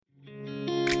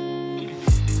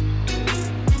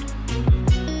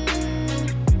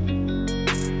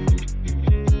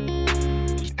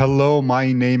Hello,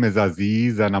 my name is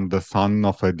Aziz, and I'm the son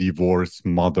of a divorced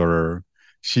mother.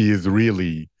 She is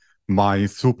really my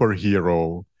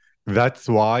superhero. That's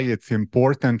why it's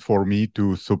important for me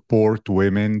to support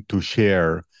women to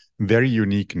share their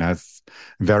uniqueness,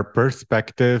 their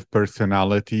perspective,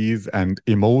 personalities, and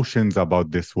emotions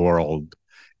about this world.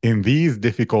 In these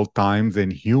difficult times in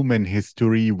human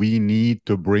history, we need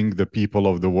to bring the people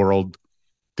of the world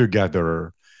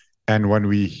together. And when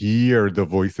we hear the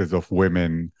voices of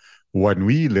women, when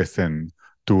we listen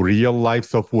to real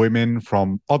lives of women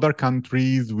from other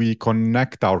countries, we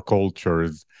connect our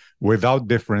cultures without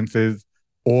differences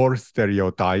or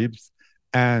stereotypes,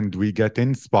 and we get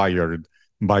inspired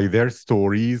by their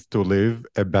stories to live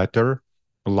a better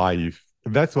life.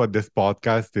 That's what this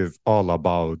podcast is all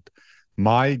about.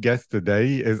 My guest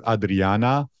today is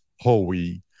Adriana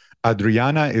Howie.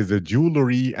 Adriana is a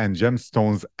jewelry and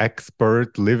gemstones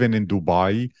expert living in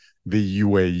Dubai, the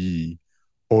UAE.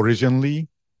 Originally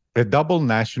a double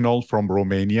national from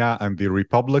Romania and the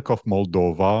Republic of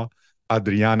Moldova,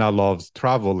 Adriana loves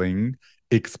traveling,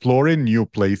 exploring new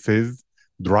places,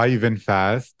 driving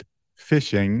fast,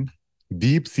 fishing,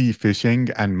 deep sea fishing,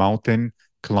 and mountain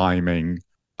climbing.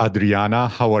 Adriana,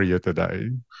 how are you today?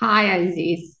 Hi,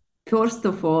 Aziz. First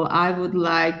of all, I would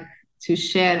like to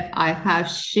share I have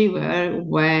shiver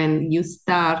when you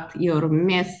start your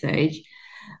message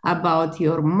about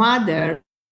your mother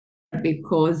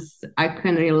because I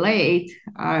can relate.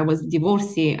 I was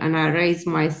divorcee and I raised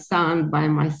my son by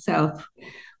myself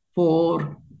for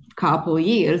a couple of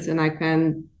years, and I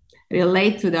can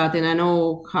relate to that, and I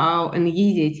know how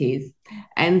uneasy it is.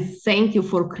 And thank you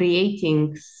for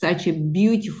creating such a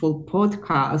beautiful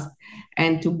podcast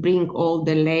and to bring all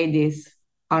the ladies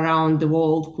around the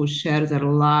world who share their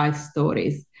life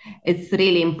stories. It's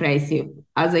really impressive.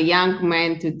 As a young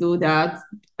man to do that,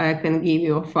 I can give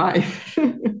you a five.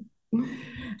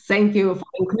 Thank you for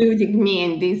including me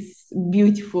in this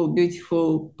beautiful,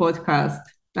 beautiful podcast.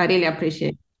 I really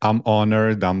appreciate it. I'm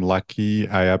honored. I'm lucky.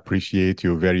 I appreciate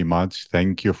you very much.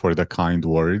 Thank you for the kind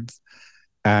words.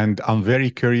 And I'm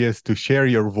very curious to share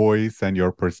your voice and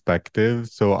your perspective.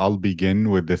 So I'll begin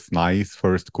with this nice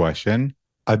first question.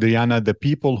 Adriana, the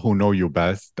people who know you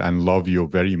best and love you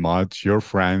very much, your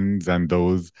friends and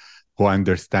those who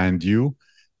understand you,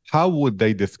 how would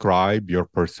they describe your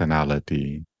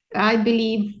personality? I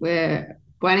believe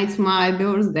when it's my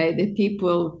birthday, the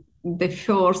people, the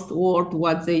first word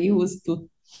what they use to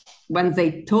when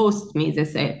they toast me, they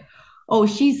say, "Oh,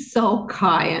 she's so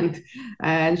kind,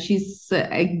 and she's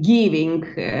giving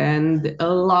and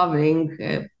loving."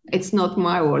 It's not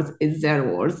my words; it's their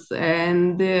words.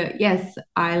 And yes,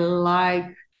 I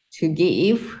like to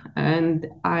give, and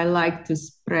I like to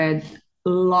spread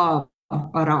love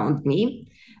around me.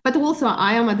 But also,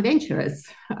 I am adventurous.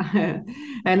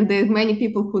 And many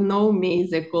people who know me,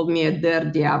 they call me a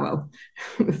daredevil.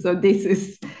 So this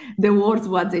is the words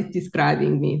what is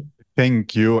describing me.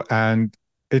 Thank you. And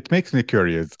it makes me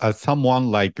curious, as someone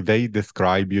like they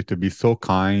describe you to be so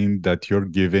kind that you're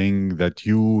giving, that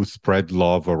you spread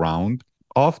love around.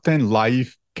 Often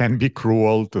life can be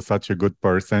cruel to such a good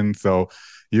person. So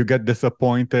you get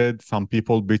disappointed. Some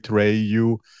people betray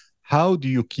you. How do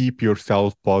you keep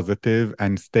yourself positive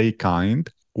and stay kind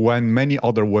when many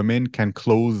other women can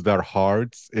close their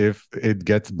hearts if it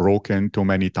gets broken too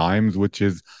many times, which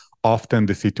is often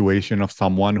the situation of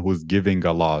someone who's giving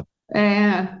a lot?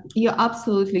 You're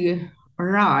absolutely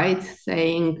right,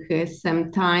 saying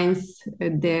sometimes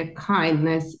the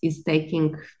kindness is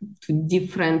taking to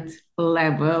different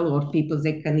level, or people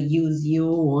they can use you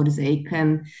or they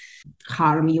can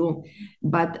harm you.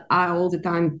 But I all the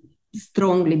time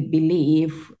strongly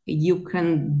believe you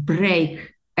can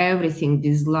break everything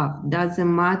this love.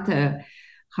 Doesn't matter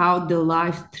how the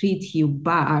life treats you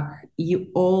back, you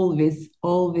always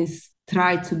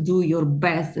try to do your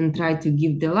best and try to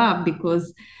give the love,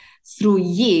 because through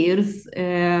years,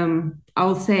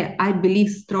 I'll say I believe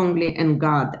strongly in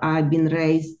God. I've been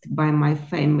raised by my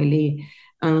family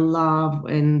and love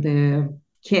and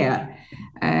care.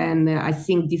 And I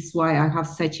think this is why I have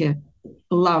such a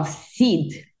love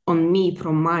seed on me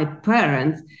from my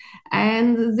parents.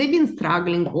 And they've been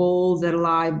struggling all their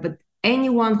life, but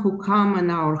anyone who come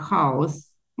in our house,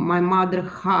 my mother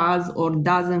has or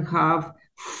doesn't have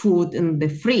food in the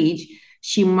fridge,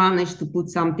 she managed to put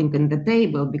something on the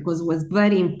table because it was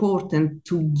very important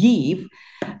to give.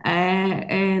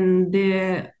 And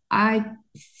I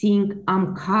think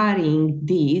I'm carrying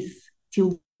this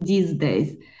till these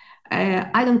days.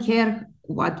 I don't care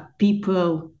what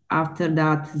people after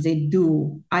that they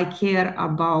do. I care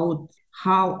about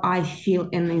how I feel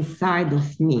inside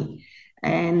of me.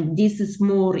 And this is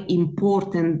more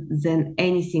important than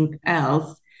anything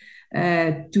else,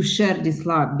 to share this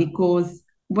love, because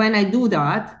when I do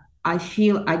that, I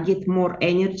feel I get more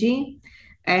energy.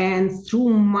 And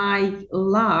through my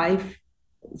life,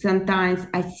 sometimes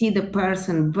I see the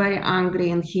person very angry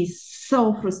and he's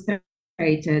so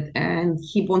frustrated and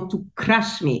he wants to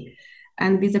crush me.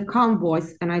 And with a calm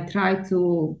voice, and I try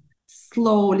to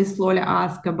slowly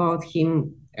ask about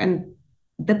him, and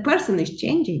the person is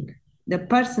changing. The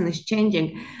person is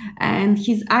changing, and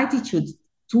his attitude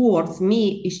towards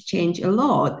me is changed a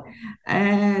lot.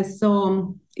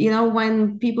 So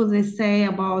when people they say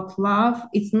about love,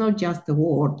 it's not just a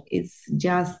word, it's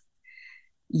just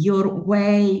your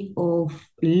way of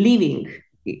living.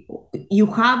 You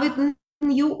have it in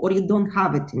you or you don't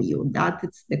have it in you. That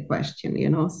is the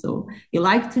question. So you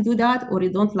like to do that or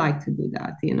you don't like to do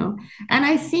that. And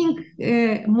I think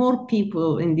more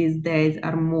people in these days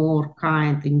are more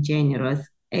kind and generous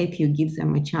if you give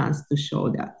them a chance to show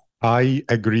that. I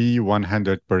agree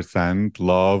 100%.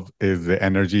 Love is the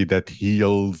energy that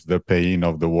heals the pain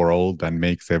of the world and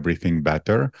makes everything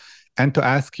better. And to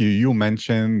ask you, you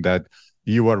mentioned that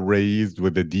you were raised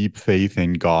with a deep faith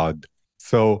in God.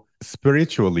 So,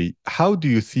 spiritually, how do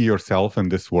you see yourself in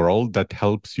this world that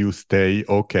helps you stay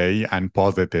okay and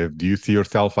positive? Do you see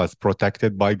yourself as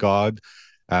protected by God?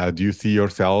 Do you see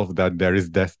yourself that there is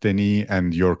destiny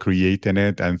and you're creating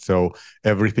it, and so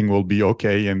everything will be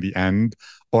okay in the end?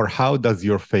 Or how does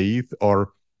your faith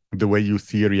or the way you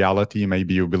see reality,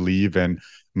 maybe you believe in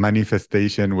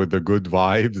manifestation with the good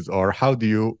vibes, or how do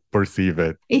you perceive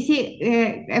it? You see,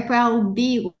 if I'll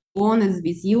be honest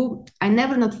with you, I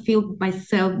never not feel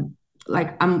myself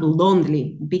like I'm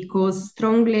lonely, because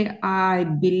strongly I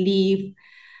believe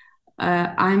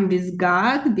I'm with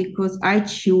God because I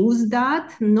choose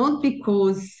that, not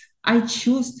because I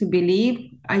choose to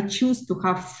believe, I choose to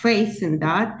have faith in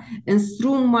that. And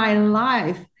through my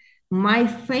life, my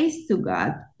faith to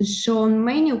God shown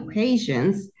many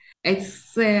occasions.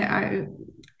 It's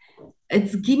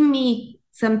given me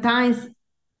sometimes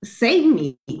save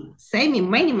me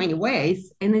many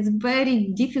ways, and it's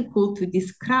very difficult to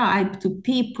describe to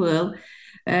people.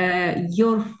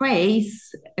 Your faith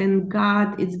in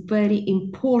God is very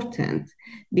important,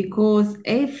 because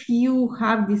if you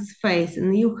have this faith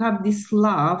and you have this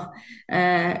love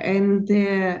and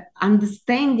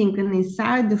understanding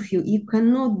inside of you, you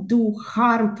cannot do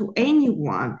harm to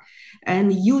anyone,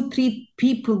 and you treat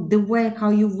people the way how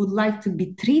you would like to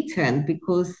be treated,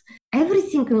 because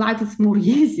everything in life is more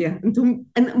easier in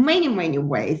many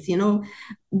ways.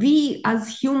 We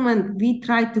as human, we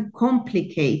try to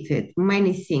complicate it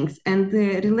many things, and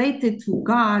related to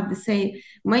God, they say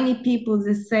many people,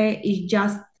 they say it's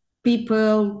just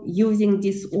people using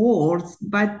these words,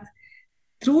 but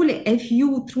truly, if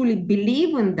you truly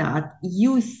believe in that, the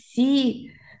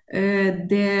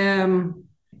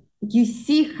you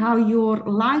see how your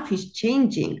life is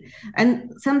changing.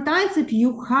 And sometimes if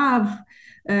you have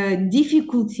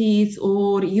difficulties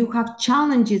or you have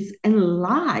challenges in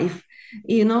life,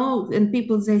 and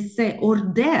people they say, or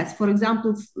death, for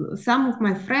example, some of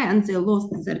my friends, they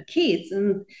lost their kids,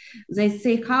 and they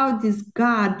say, how does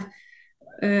God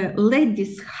let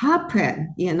this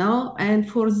happen? And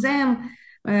for them,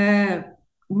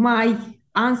 my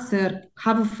answer,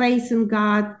 have a faith in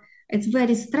God, it's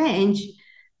very strange.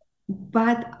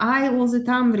 But I all the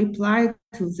time reply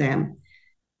to them,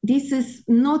 this is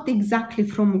not exactly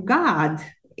from God.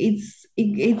 It's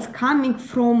coming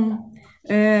from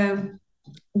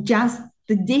just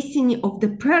the destiny of the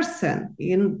person.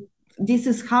 And this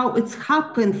is how it's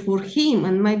happened for him.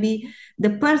 And maybe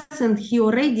the person, he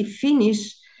already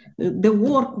finished the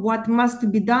work, what must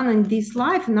be done in this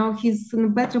life. Now he's in a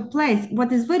better place.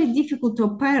 What is very difficult to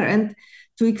a parent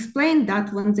to explain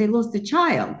that when they lost a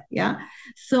child. Yeah.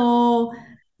 So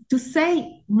to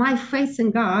say my faith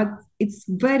in God, it's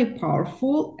very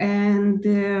powerful. And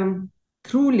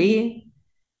truly,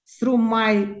 through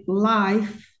my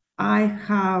life, I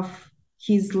have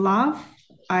his love.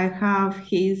 I have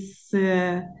his,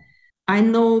 I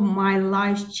know my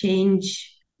life changed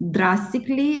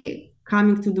drastically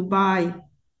coming to Dubai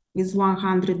with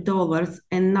 $100.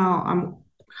 And now I'm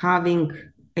having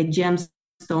a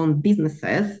gemstone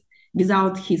businesses.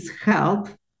 Without his help,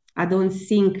 I don't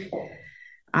think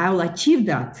I'll achieve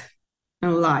that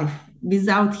in life.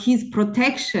 Without his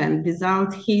protection,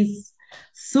 without his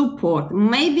support.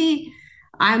 Maybe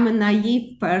I'm a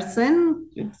naive person,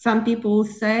 some people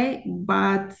say,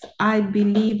 but I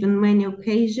believe in many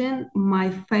occasions my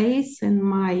faith and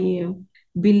my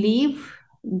belief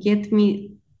get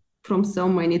me from so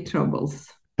many troubles.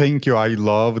 Thank you. I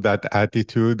love that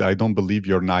attitude. I don't believe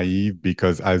you're naive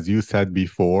because, as you said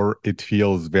before, it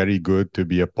feels very good to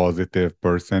be a positive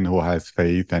person who has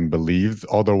faith and believes.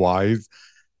 Otherwise,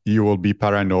 you will be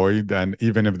paranoid. And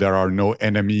even if there are no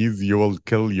enemies, you will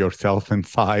kill yourself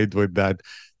inside with that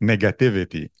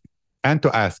negativity. And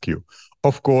to ask you,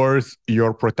 of course,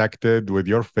 you're protected with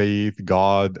your faith,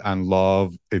 God, and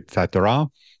love, etc.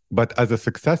 But as a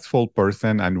successful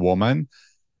person and woman,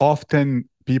 often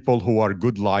people who are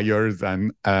good liars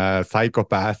and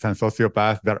psychopaths and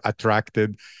sociopaths, they're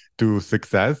attracted to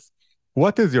success.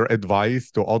 What is your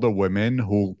advice to other women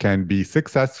who can be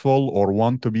successful or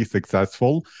want to be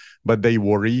successful, but they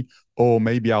worry, oh,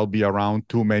 maybe I'll be around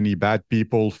too many bad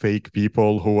people, fake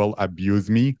people who will abuse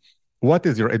me? What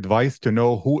is your advice to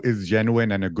know who is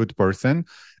genuine and a good person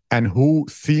and who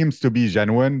seems to be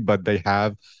genuine, but they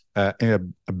have a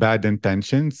bad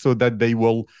intentions so that they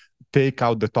will take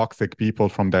out the toxic people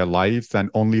from their lives and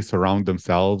only surround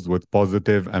themselves with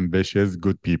positive, ambitious,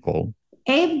 good people?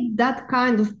 If that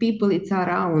kind of people it's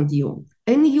around you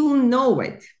and you know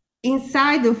it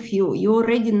inside of you, you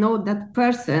already know that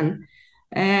person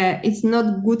it's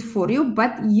not good for you,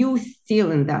 but you still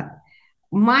in that.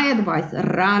 My advice,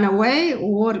 run away,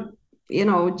 or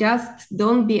just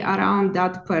don't be around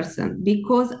that person,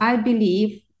 because I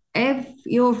believe if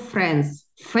your friends,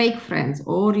 fake friends,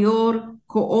 or your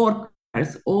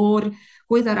coworkers, or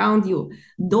who is around you,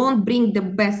 don't bring the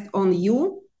best on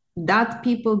you, that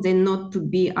people they not to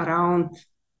be around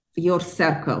your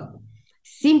circle.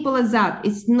 Simple as that.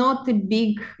 It's not a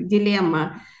big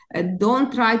dilemma.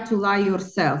 Don't try to lie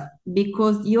yourself,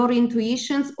 because your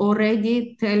intuition's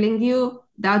already telling you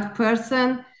that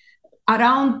person,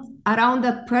 around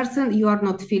that person you are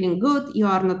not feeling good, you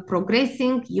are not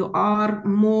progressing, you are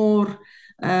more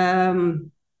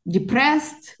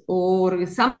depressed, or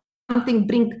something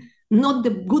bring not the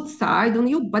good side on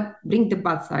you, but bring the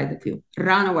bad side of you.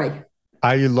 Run away.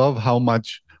 I love how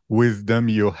much wisdom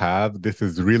you have. This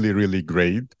is really, really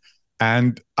great.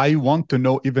 And I want to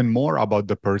know even more about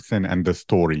the person and the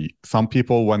story. Some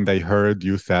people, when they heard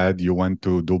you said you went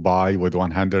to Dubai with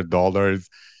 $100,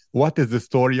 what is the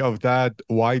story of that?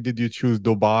 Why did you choose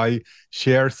Dubai?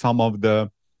 Share some of the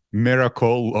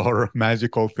miracle or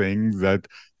magical things that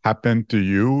happened to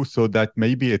you so that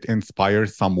maybe it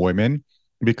inspires some women.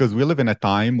 Because we live in a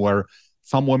time where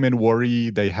some women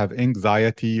worry, they have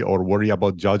anxiety or worry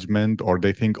about judgment, or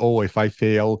they think, oh, if I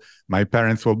fail, my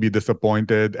parents will be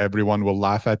disappointed, everyone will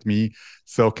laugh at me.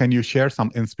 So, can you share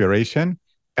some inspiration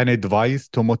and advice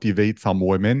to motivate some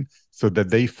women so that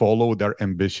they follow their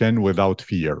ambition without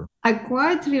fear? I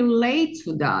quite relate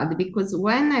to that, because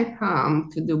when I come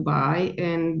to Dubai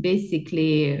and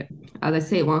basically, as I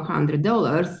say,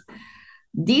 $100,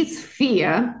 this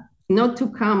fear not to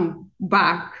come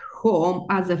back home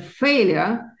as a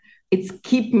failure, it's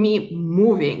keep me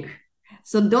moving.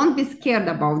 So don't be scared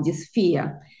about this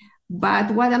fear.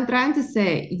 But what I'm trying to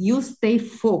say, you stay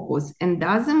focused, and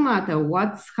doesn't matter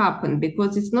what's happened,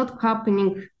 because it's not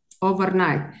happening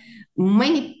overnight.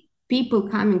 Many people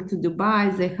coming to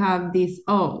Dubai, they have this,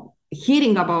 oh,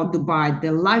 hearing about Dubai,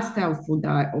 the lifestyle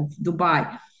of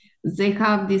Dubai. They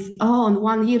have this, oh, in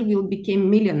 1 year we'll become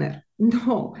millionaire.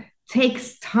 No,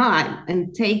 takes time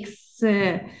and takes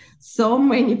so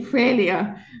many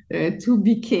failure to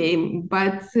become.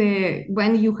 But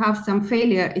when you have some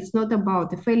failure, it's not about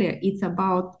the failure, it's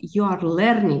about you are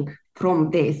learning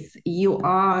from this, you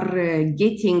are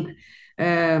getting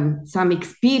some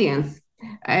experience,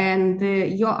 and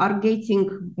you are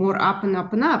getting more up and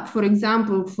up and up. For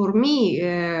example, for me,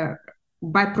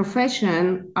 by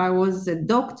profession, I was a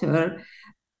doctor.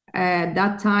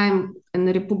 That time in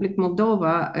the Republic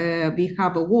Moldova, we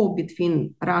have a war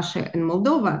between Russia and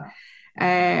Moldova.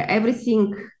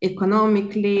 Everything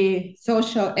economically,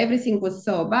 social, everything was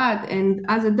so bad. And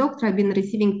as a doctor, I've been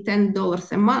receiving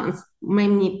 $10 a month.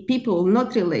 Many people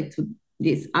not relate to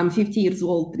this. I'm 50 years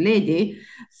old lady.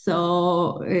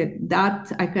 So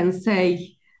that I can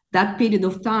say that period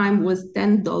of time was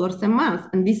 $10 a month,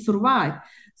 and we survived.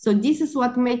 So this is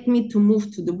what made me to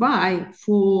move to Dubai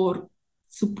for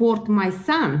support my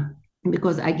son,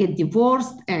 because I get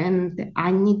divorced and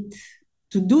I need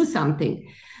to do something.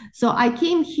 So I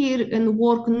came here and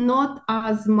work not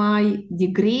as my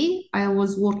degree. I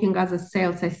was working as a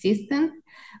sales assistant.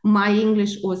 My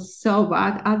English was so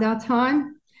bad at that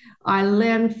time. I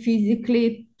learned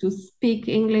physically to speak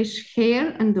English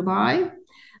here in Dubai.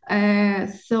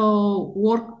 So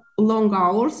work long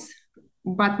hours,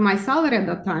 but my salary at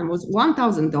that time was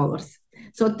 $1,000.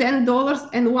 So $10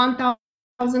 and $1,000,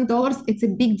 it's a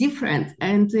big difference,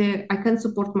 and I can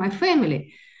support my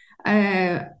family.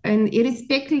 And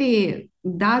irrespectively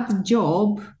that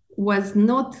job was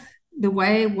not the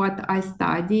way what I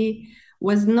study,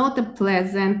 was not a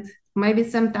pleasant. Maybe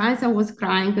sometimes I was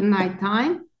crying at night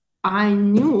time. I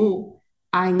knew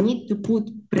I need to put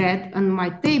bread on my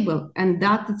table, and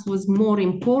that was more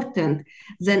important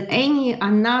than any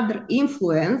another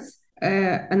influence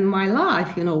in my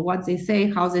life. You know what they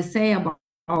say, how they say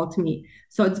about me.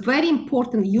 So it's very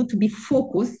important you to be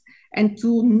focused and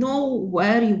to know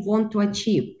where you want to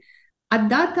achieve. At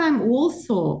that time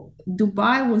also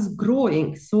Dubai was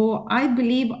growing, so I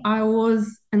believe I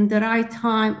was in the right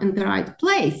time in the right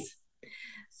place.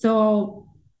 So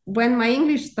when my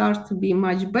English starts to be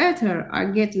much better, I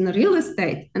get in real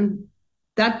estate. And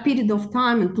that period of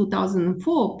time in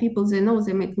 2004, people they know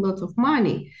they make a lot of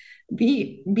money.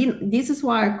 This is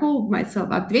why I call myself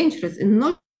adventurous, and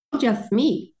not just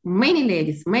me. Many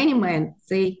ladies, many men,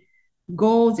 they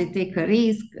go, they take a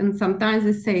risk, and sometimes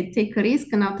they say take a risk,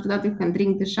 and after that you can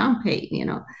drink the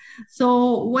champagne.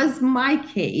 So was my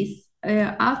case.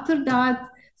 After that,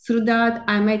 through that,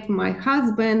 I met my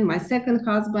husband, my second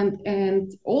husband,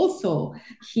 and also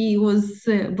he was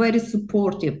very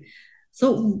supportive.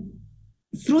 So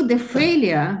through the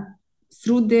failure,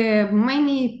 through the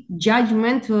many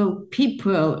judgmental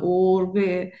people,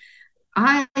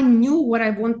 I knew what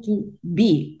I want to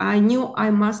be. I knew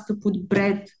I must put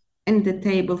bread on the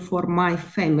table for my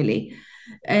family.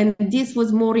 And this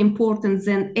was more important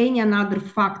than any another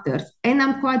factors. And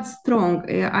I'm quite strong.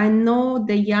 I know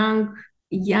the young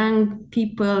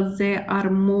people, they are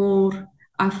more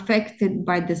affected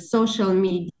by the social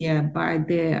media, by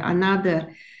the another.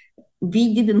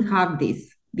 We didn't have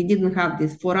this.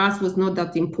 For us was not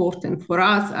that important. For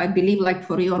us, I believe, like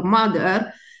for your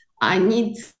mother, I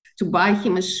need to buy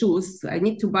him a shoes, I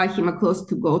need to buy him a clothes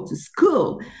to go to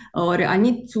school, or I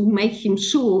need to make him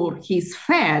sure he's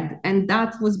fed. And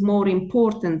that was more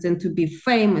important than to be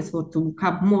famous or to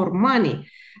have more money.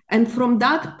 And from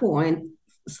that point,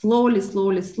 slowly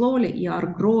you are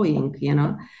growing.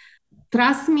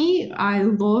 Trust me,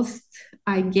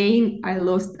 I gain, I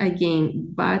lost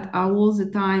again. But all the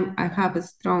time, I have a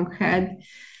strong head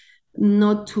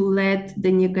not to let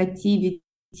the negativity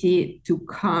to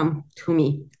come to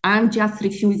me. I'm just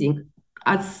refusing.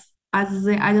 As I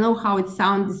don't know how it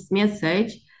sounds, this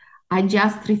message, I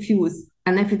just refuse.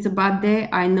 And if it's a bad day,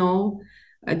 I know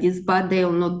this bad day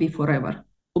will not be forever.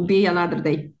 Will be another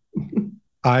day.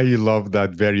 I love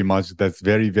that very much. That's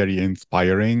very, very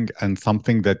inspiring and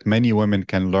something that many women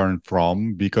can learn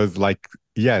from because, like,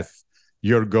 yes,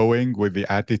 you're going with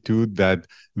the attitude that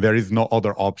there is no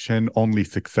other option, only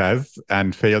success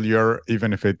and failure,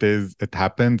 even if it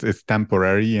happens, is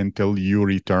temporary until you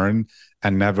return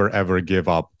and never ever give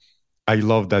up. I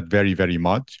love that very, very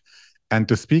much. And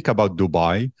to speak about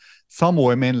Dubai, some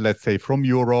women, let's say from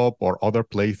Europe or other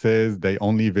places, they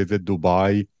only visit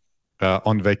Dubai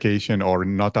on vacation or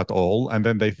not at all. And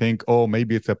then they think, oh,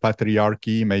 maybe it's a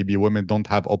patriarchy, maybe women don't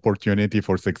have opportunity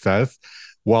for success.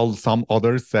 While some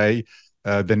others say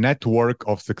the network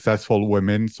of successful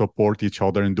women support each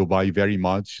other in Dubai very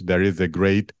much. There is a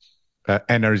great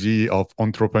energy of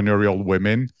entrepreneurial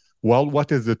women. Well,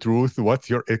 what is the truth? What's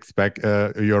your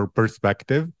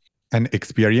perspective and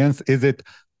experience? Is it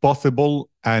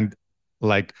possible and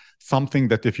like something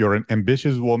that if you're an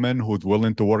ambitious woman who's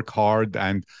willing to work hard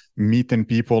and meeting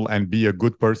people and be a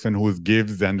good person who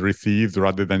gives and receives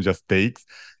rather than just takes,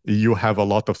 you have a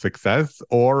lot of success?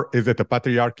 Or is it a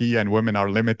patriarchy and women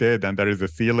are limited and there is a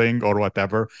ceiling or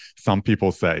whatever some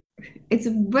people say? It's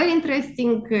very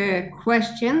interesting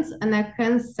questions, and I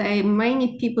can say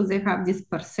many people they have this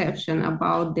perception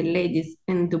about the ladies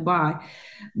in Dubai,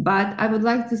 but I would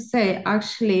like to say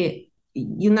actually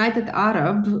United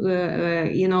Arab,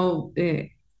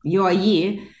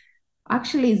 UAE,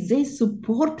 actually they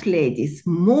support ladies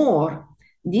more.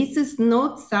 This is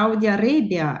not Saudi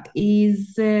Arabia.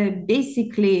 Is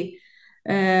basically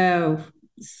uh,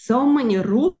 so many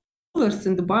rulers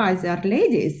in Dubai they are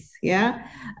ladies. Yeah.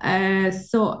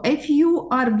 So if you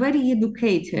are very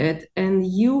educated and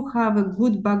you have a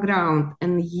good background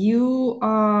and you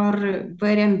are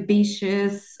very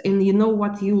ambitious and you know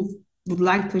what you would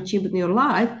like to achieve in your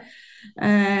life,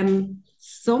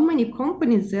 so many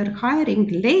companies are hiring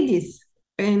ladies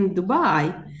in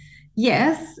Dubai.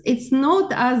 Yes, it's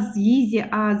not as easy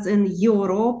as in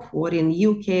Europe or in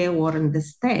UK or in the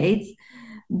States,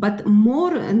 but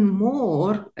more and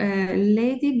more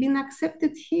lady being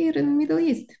accepted here in Middle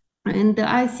East. And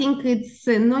I think it's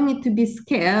no need to be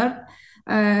scared.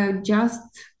 Just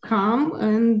come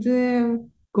and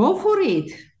go for it.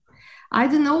 I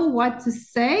don't know what to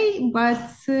say, but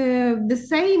the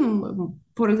same,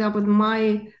 for example,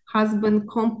 my husband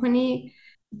company.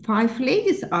 five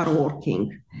ladies are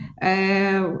working.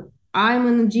 Uh, I'm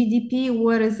in GDP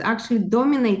where it's actually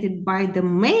dominated by the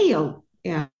male.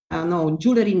 Yeah, no,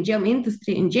 jewelry and gem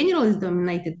industry in general is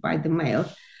dominated by the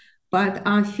males. But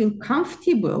I feel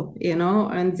comfortable,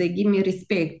 and they give me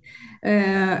respect.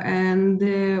 And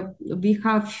we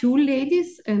have few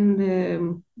ladies in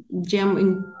the gem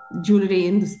in jewelry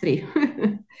industry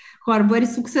who are very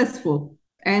successful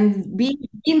and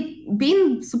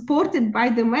being supported by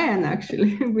the man,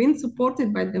 actually being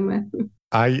supported by the man.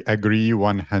 I agree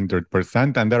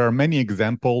 100%. And there are many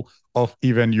examples of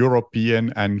even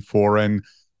European and foreign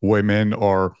women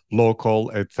or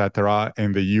local, etc.,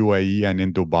 in the UAE and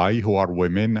in Dubai who are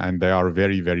women and they are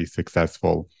very, very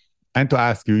successful. And to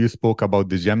ask you, you spoke about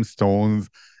the gemstones,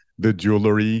 the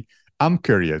jewelry. I'm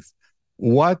curious,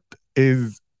 what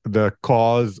is the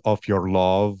cause of your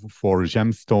love for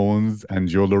gemstones and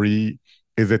jewelry?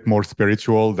 Is it more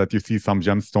spiritual that you see some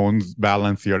gemstones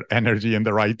balance your energy in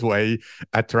the right way,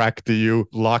 attract to you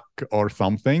luck or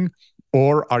something?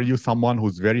 Or are you someone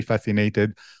who's very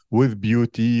fascinated with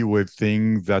beauty, with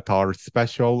things that are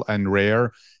special and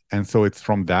rare? And so it's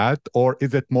from that? Or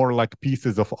is it more like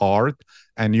pieces of art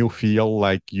and you feel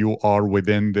like you are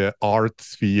within the art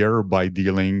sphere by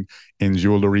dealing in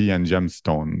jewelry and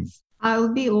gemstones?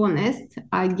 I'll be honest,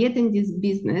 I get in this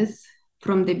business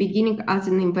from the beginning as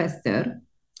an investor,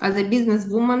 as a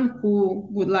businesswoman who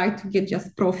would like to get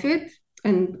just profit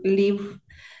and live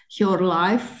your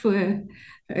life,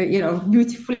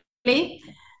 beautifully.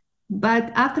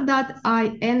 But after that,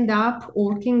 I end up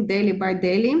working daily by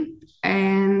daily,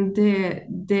 and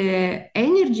the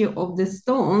energy of the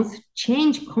stones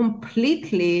change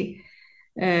completely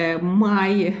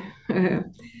my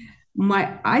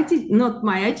my attitude, not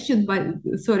my attitude, but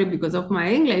sorry, because of my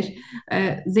English,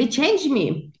 they changed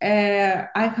me.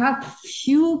 I have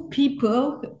few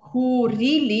people who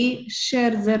really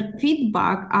share their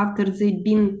feedback after they've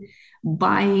been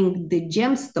buying the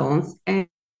gemstones, and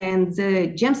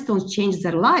the gemstones changed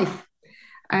their life.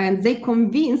 And they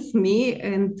convince me,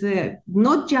 and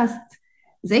not just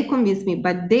they convince me,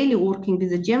 but daily working with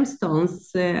the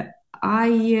gemstones,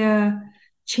 I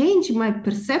change my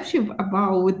perception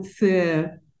about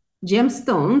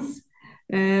gemstones,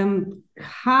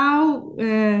 how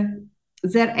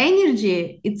their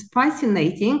energy, it's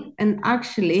fascinating, and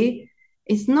actually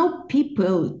it's not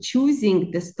people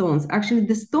choosing the stones, actually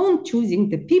the stone choosing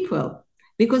the people,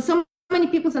 because so many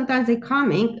people sometimes they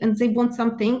coming and they want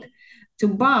something to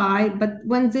buy, but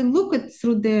when they look at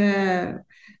through the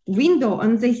window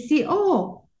and they see,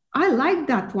 oh, I like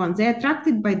that one, they're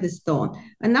attracted by the stone,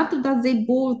 and after that they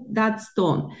bought that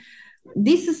stone.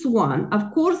 This is one.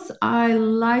 Of course, I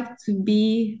like to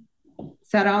be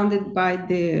surrounded by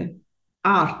the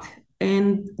art,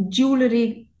 and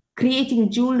jewelry, creating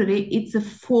jewelry, it's a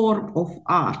form of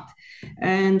art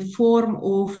and form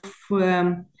of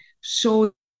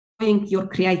showing your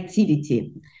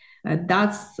creativity.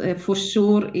 That's for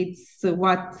sure, it's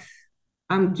what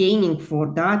I'm gaining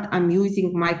for that. I'm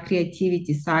using my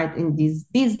creativity side in this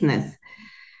business.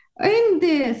 And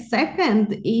the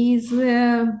second is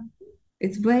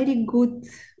it's very good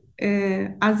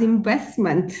as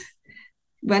investment.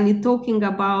 When you're talking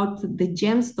about the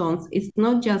gemstones, it's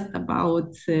not just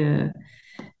about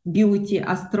beauty,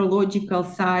 astrological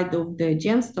side of the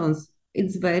gemstones.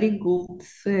 It's very good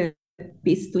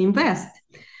piece to invest.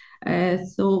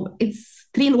 So it's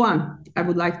three in one, I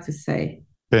would like to say.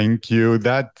 Thank you.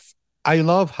 I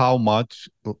love how much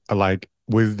like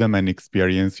wisdom and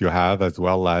experience you have, as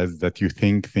well as that you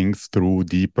think things through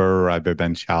deeper rather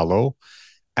than shallow.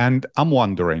 And I'm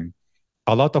wondering,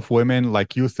 a lot of women,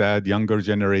 like you said, younger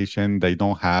generation, they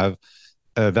don't have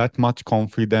that much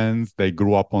confidence. They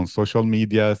grew up on social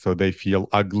media, so they feel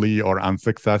ugly or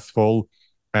unsuccessful,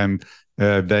 and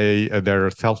their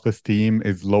self-esteem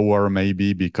is lower,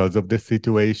 maybe because of this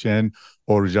situation,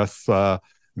 or just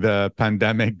the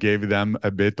pandemic gave them a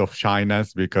bit of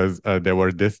shyness because they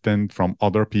were distant from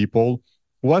other people.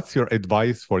 What's your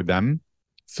advice for them?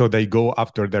 So they go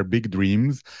after their big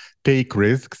dreams, take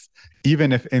risks,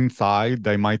 even if inside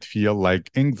they might feel like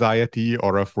anxiety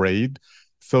or afraid,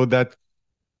 so that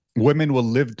women will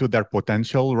live to their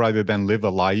potential rather than live a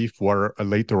life where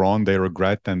later on they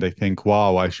regret and they think,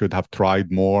 wow, I should have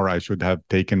tried more, I should have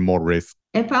taken more risk.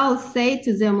 If I'll say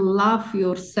to them, love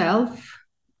yourself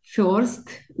first,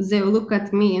 they'll look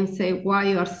at me and say, why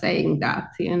you are saying that,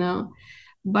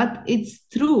 But it's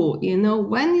true,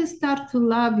 when you start to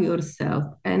love yourself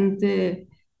and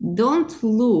don't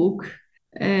look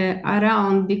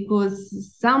around,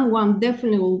 because someone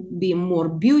definitely will be more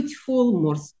beautiful,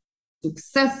 more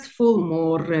successful,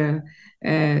 more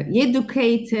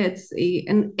educated.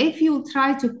 And if you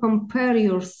try to compare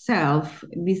yourself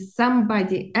with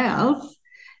somebody else,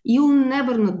 you'll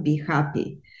never not be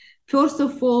happy. First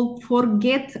of all,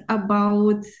 forget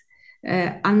about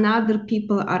another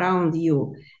people around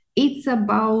you. It's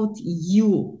about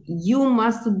you. You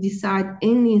must decide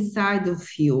inside of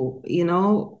you,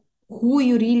 who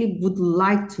you really would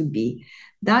like to be.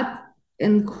 That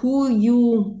and uh, who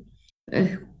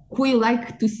you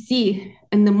like to see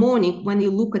in the morning when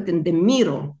you look at in the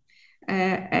mirror.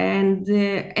 And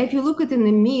if you look at in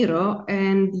the mirror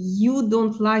and you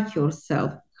don't like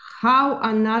yourself, how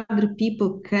another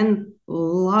people can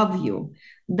love you?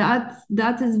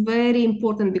 That is very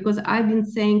important, because I've been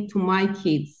saying to my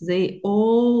kids, they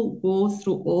all go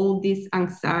through all this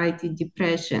anxiety,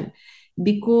 depression,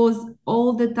 because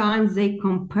all the time they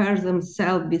compare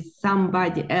themselves with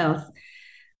somebody else.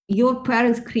 Your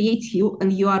parents create you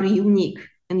and you are unique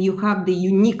and you have the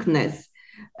uniqueness,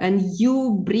 and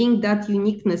you bring that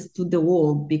uniqueness to the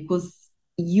world because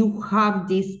you have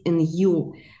this in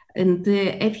you. And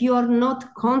if you are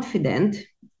not confident,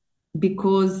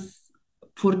 because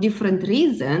for different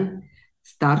reason,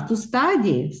 start to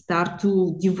study, start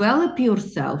to develop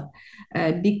yourself.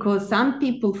 Because some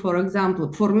people, for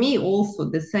example, for me also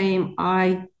the same,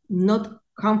 I not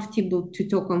comfortable to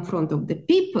talk in front of the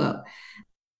people,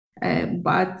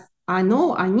 but I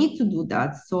know I need to do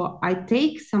that. So I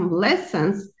take some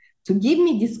lessons to give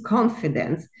me this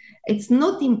confidence. It's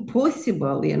not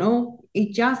impossible,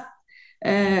 It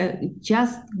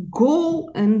just go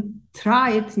and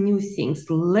try it new things,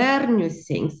 learn new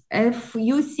things. If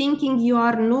you thinking you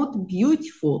are not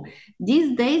beautiful,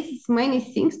 these days it's many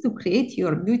things to create you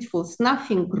are beautiful. It's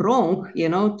nothing wrong,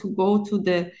 to go to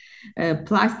the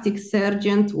plastic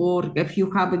surgeon, or if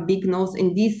you have a big nose,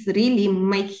 and this really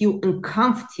make you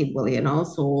uncomfortable,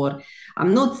 So, or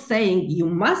I'm not saying you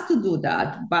must do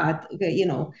that, but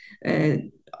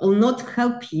will not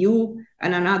help you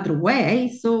in another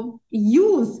way. So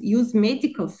use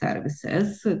medical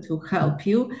services to help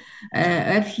you.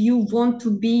 If you want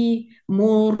to be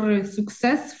more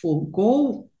successful,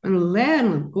 go and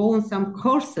learn, go on some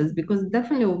courses, because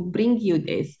definitely will bring you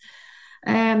this.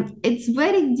 It's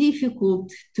very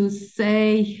difficult to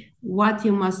say what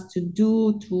you must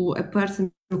do to a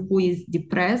person who is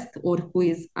depressed or who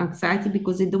is anxiety,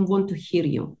 because they don't want to hear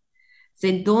you.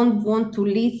 They don't want to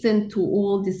listen to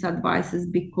all these advices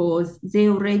because they're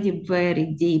already very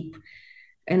deep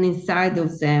and inside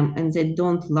of them, and they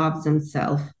don't love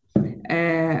themselves.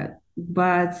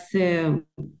 But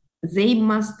they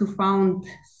must find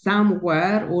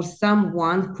somewhere or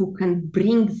someone who can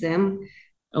bring them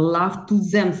love to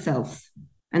themselves.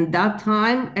 And that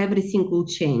time, everything will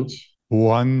change.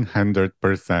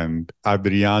 100%.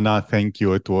 Adriana, thank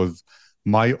you. It was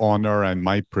my honor and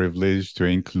my privilege to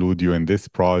include you in this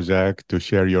project, to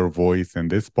share your voice in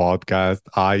this podcast.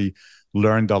 I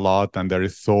learned a lot and there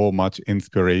is so much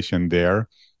inspiration there.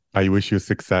 I wish you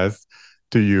success,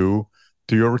 to you,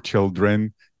 to your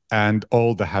children, and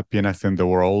all the happiness in the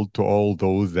world to all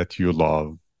those that you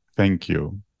love. Thank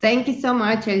you. Thank you so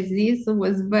much, Aziz. It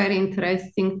was very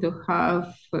interesting to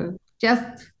have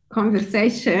just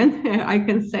conversation. I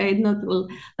can say not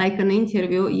like an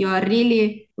interview. You are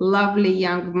really lovely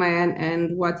young man,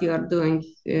 and what you are doing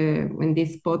in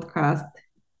this podcast,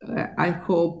 I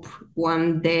hope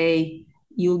one day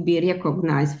you'll be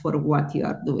recognized for what you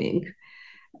are doing,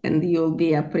 and you'll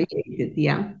be appreciated.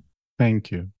 Yeah. Thank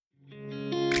you.